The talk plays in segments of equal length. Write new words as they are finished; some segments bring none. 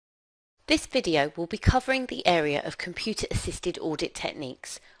This video will be covering the area of computer-assisted audit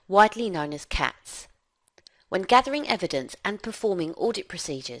techniques, widely known as CAATs. When gathering evidence and performing audit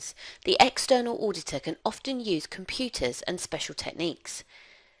procedures, the external auditor can often use computers and special techniques.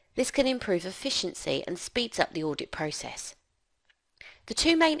 This can improve efficiency and speeds up the audit process. The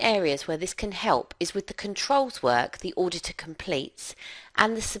two main areas where this can help is with the controls work the auditor completes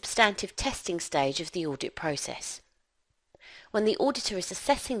and the substantive testing stage of the audit process. When the auditor is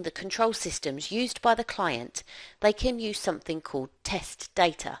assessing the control systems used by the client, they can use something called test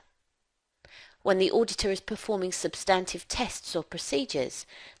data. When the auditor is performing substantive tests or procedures,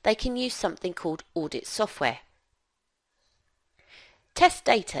 they can use something called audit software. Test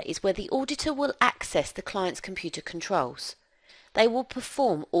data is where the auditor will access the client's computer controls. They will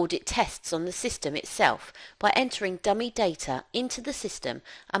perform audit tests on the system itself by entering dummy data into the system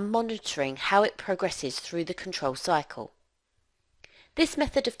and monitoring how it progresses through the control cycle. This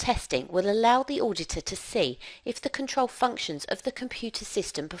method of testing will allow the auditor to see if the control functions of the computer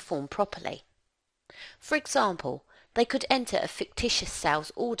system perform properly. For example, they could enter a fictitious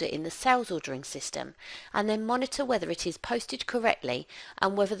sales order in the sales ordering system and then monitor whether it is posted correctly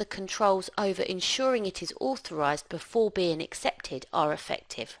and whether the controls over ensuring it is authorised before being accepted are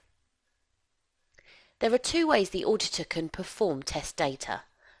effective. There are two ways the auditor can perform test data: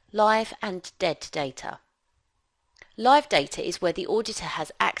 live and dead data. Live data is where the auditor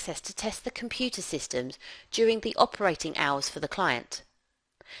has access to test the computer systems during the operating hours for the client.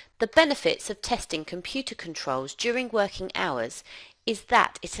 The benefits of testing computer controls during working hours is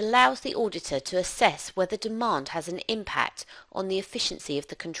that it allows the auditor to assess whether demand has an impact on the efficiency of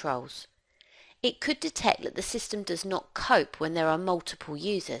the controls. It could detect that the system does not cope when there are multiple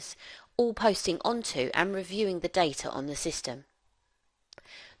users, all posting onto and reviewing the data on the system.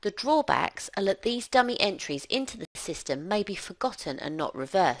 The drawbacks are that these dummy entries into the system may be forgotten and not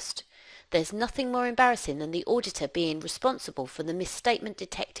reversed. There's nothing more embarrassing than the auditor being responsible for the misstatement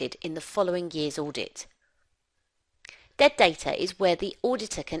detected in the following year's audit. Dead data is where the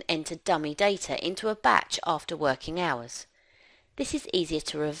auditor can enter dummy data into a batch after working hours. This is easier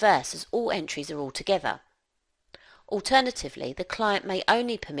to reverse as all entries are all together. Alternatively, the client may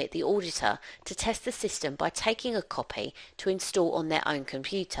only permit the auditor to test the system by taking a copy to install on their own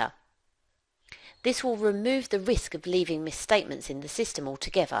computer. This will remove the risk of leaving misstatements in the system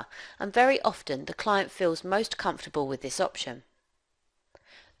altogether, and very often the client feels most comfortable with this option.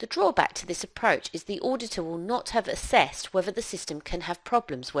 The drawback to this approach is the auditor will not have assessed whether the system can have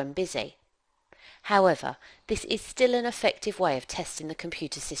problems when busy. However, this is still an effective way of testing the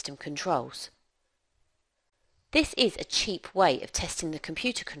computer system controls. This is a cheap way of testing the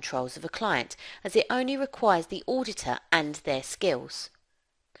computer controls of a client, as it only requires the auditor and their skills.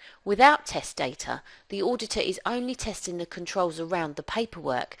 Without test data, the auditor is only testing the controls around the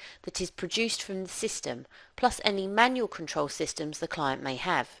paperwork that is produced from the system, plus any manual control systems the client may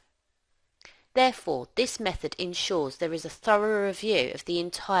have. Therefore, this method ensures there is a thorough review of the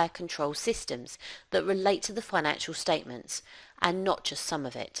entire control systems that relate to the financial statements, and not just some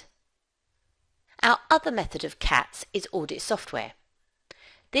of it. Our other method of CAATs is audit software.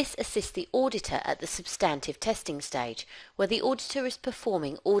 This assists the auditor at the substantive testing stage, where the auditor is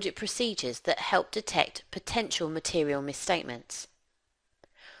performing audit procedures that help detect potential material misstatements.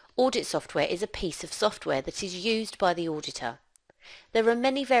 Audit software is a piece of software that is used by the auditor. There are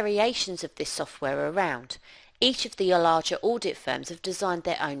many variations of this software around. Each of the larger audit firms have designed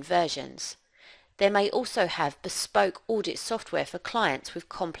their own versions. They may also have bespoke audit software for clients with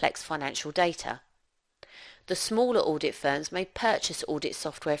complex financial data. The smaller audit firms may purchase audit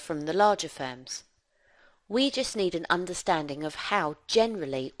software from the larger firms. We just need an understanding of how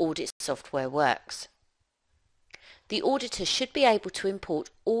generally audit software works. The auditor should be able to import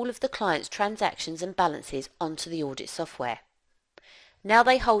all of the client's transactions and balances onto the audit software. Now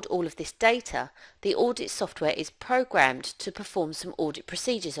they hold all of this data, the audit software is programmed to perform some audit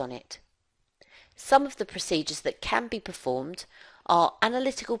procedures on it. Some of the procedures that can be performed are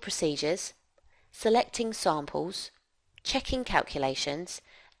analytical procedures, selecting samples, checking calculations,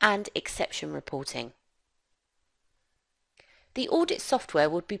 and exception reporting. The audit software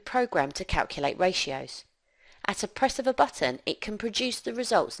would be programmed to calculate ratios. At a press of a button, it can produce the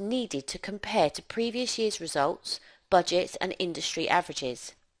results needed to compare to previous year's results, budgets, and industry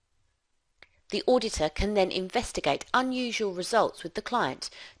averages. The auditor can then investigate unusual results with the client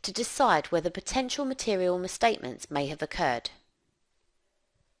to decide whether potential material misstatements may have occurred.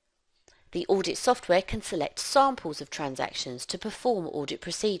 The audit software can select samples of transactions to perform audit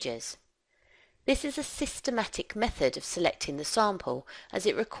procedures. This is a systematic method of selecting the sample, as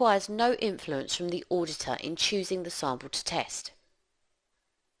it requires no influence from the auditor in choosing the sample to test.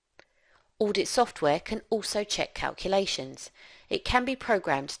 Audit software can also check calculations. It can be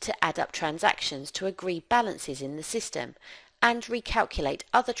programmed to add up transactions to agree balances in the system and recalculate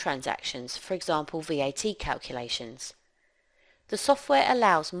other transactions, for example VAT calculations. The software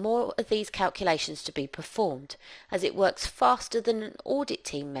allows more of these calculations to be performed, as it works faster than an audit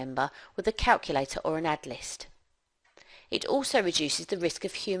team member with a calculator or an add list. It also reduces the risk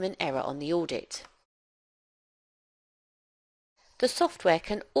of human error on the audit. The software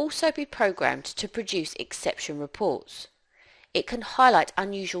can also be programmed to produce exception reports. It can highlight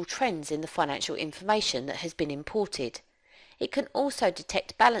unusual trends in the financial information that has been imported. It can also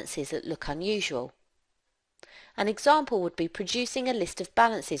detect balances that look unusual. An example would be producing a list of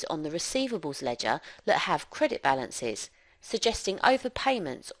balances on the receivables ledger that have credit balances, suggesting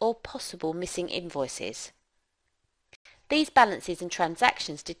overpayments or possible missing invoices. These balances and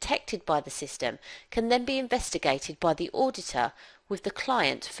transactions detected by the system can then be investigated by the auditor with the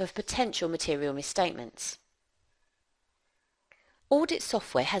client for potential material misstatements. Audit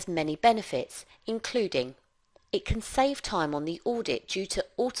software has many benefits, including it can save time on the audit due to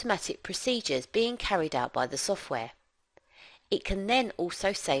automatic procedures being carried out by the software. It can then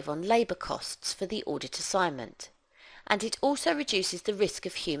also save on labour costs for the audit assignment. And it also reduces the risk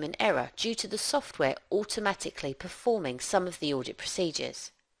of human error due to the software automatically performing some of the audit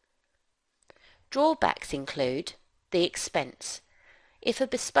procedures. Drawbacks include the expense. If a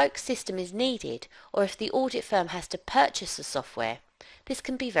bespoke system is needed, or if the audit firm has to purchase the software, this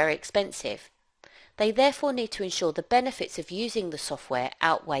can be very expensive. They therefore need to ensure the benefits of using the software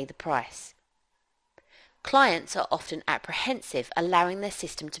outweigh the price. Clients are often apprehensive allowing their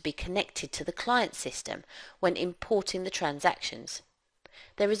system to be connected to the client system when importing the transactions.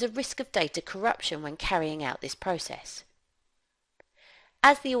 There is a risk of data corruption when carrying out this process.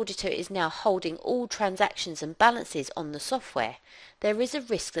 As the auditor is now holding all transactions and balances on the software, there is a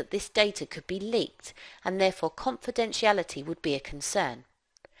risk that this data could be leaked and therefore confidentiality would be a concern.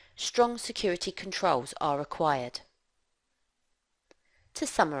 Strong security controls are required. To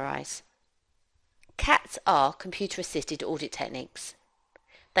summarise, CAATs are computer-assisted audit techniques.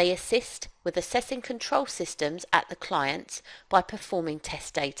 They assist with assessing control systems at the client by performing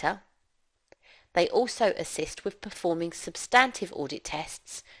test data. They also assist with performing substantive audit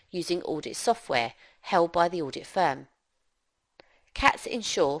tests using audit software held by the audit firm. CAATs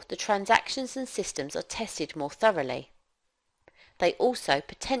ensure the transactions and systems are tested more thoroughly. They also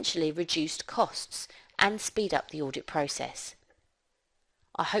potentially reduce costs and speed up the audit process.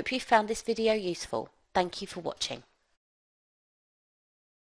 I hope you found this video useful. Thank you for watching.